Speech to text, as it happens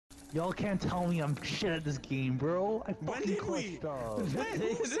Y'all can't tell me I'm shit at this game, bro. I When fucking did we? clutched up.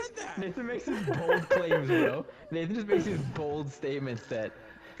 Who said that? Nathan makes these bold claims, bro. Nathan just makes these bold statements that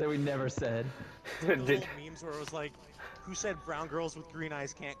we never said. The old memes where it was like, who said brown girls with green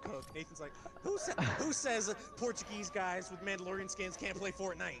eyes can't cook? Nathan's like, who says Portuguese guys with Mandalorian skins can't play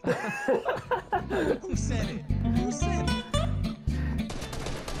Fortnite? Who said it? Who said it?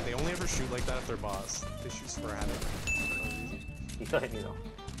 They only ever shoot like that if they're boss. They shoot sporadic. He still hit me though.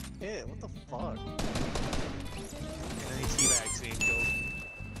 Yeah, what the fuck? And then he teabags and he kills me.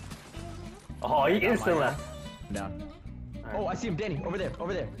 Oh, he instant left. Down. Right. Oh, I see him, Danny. Over there.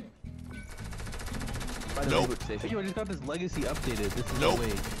 Over there. By the reboot station. Yo, I just got this legacy updated. This is the way.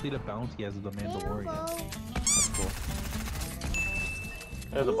 Complete a bounty as the Mandalorian. That's cool.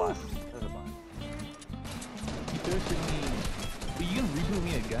 There's a boss. There's a boss. You thirsting me? But you gonna reboot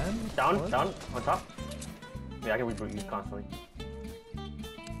me again? Down, What? down, on top. Yeah, I can reboot you constantly.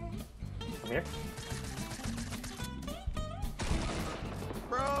 Come here.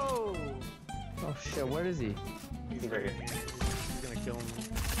 Bro! Oh shit, where is he? He's right here. He's gonna kill me.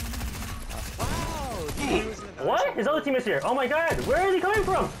 Wow! He was in the What? His other team is here. Oh my god, where is he coming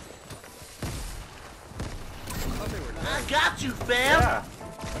from? I got you, fam! Yeah.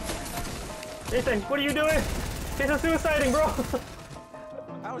 Nathan, what are you doing? He's a suiciding, bro.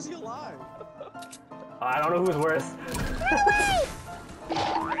 How is he alive? I don't know who's worse.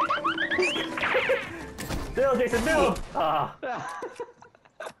 Bill, Jason, Bill! Ah.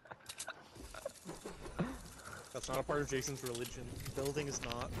 That's not a part of Jason's religion. Building is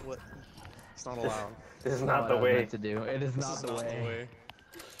not what... It's not allowed. This is not the way. To do. It is This not is the not way. the way.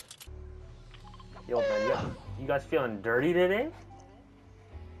 Yo, man, you guys feeling dirty today?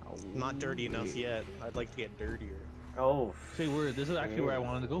 Not dirty enough yet. I'd like to get dirtier. Oh. Say word. This is actually where I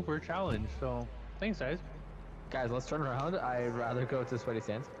wanted to go for a challenge. So thanks, guys. Guys, let's turn around. I'd rather go to Sweaty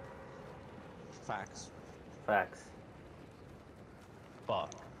Sands. Facts. Facts.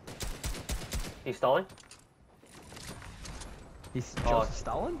 Fuck. He's stalling? He's Oh. Joseph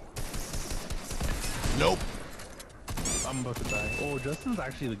Stalin? Nope. I'm about to die. Oh, Justin's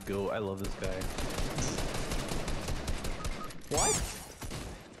actually the GOAT. I love this guy. What?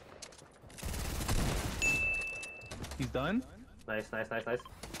 He's done? Nice, nice, nice, nice.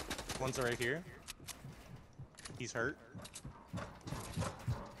 One's right here. He's hurt.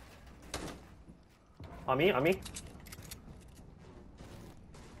 On me, on me.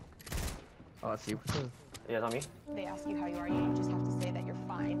 Oh, let's see. Yeah, it's on me. They ask you how you are, you just have to say that you're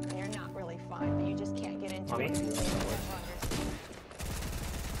fine, and you're not really fine, but you just can't get into Mommy? it. You say that you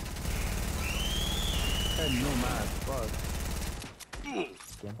I had no math. Fuck.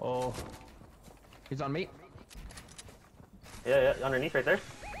 Oh. He's on me. Yeah, yeah, underneath right there.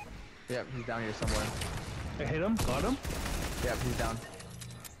 Yep, he's down here somewhere. I hit him. Got him. Yep, he's down.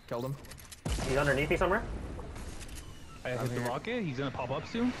 Killed him. He's underneath me somewhere. I hit the here. rocket. He's gonna pop up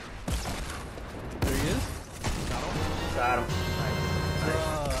soon. There he is. Got him.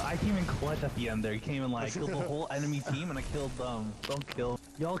 I came in clutch at the end there. He came in like killed the whole enemy team and I killed them. Don't kill.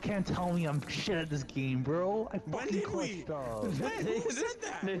 Y'all can't tell me I'm shit at this game, bro. I When fucking did we? clutched up. Who said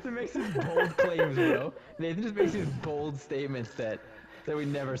that? Nathan makes these bold claims, bro. Nathan just makes these bold statements that we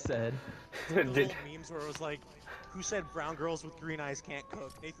never said. The old memes where it was like, who said brown girls with green eyes can't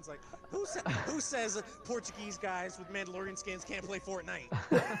cook? Nathan's like, who says Portuguese guys with Mandalorian skins can't play Fortnite?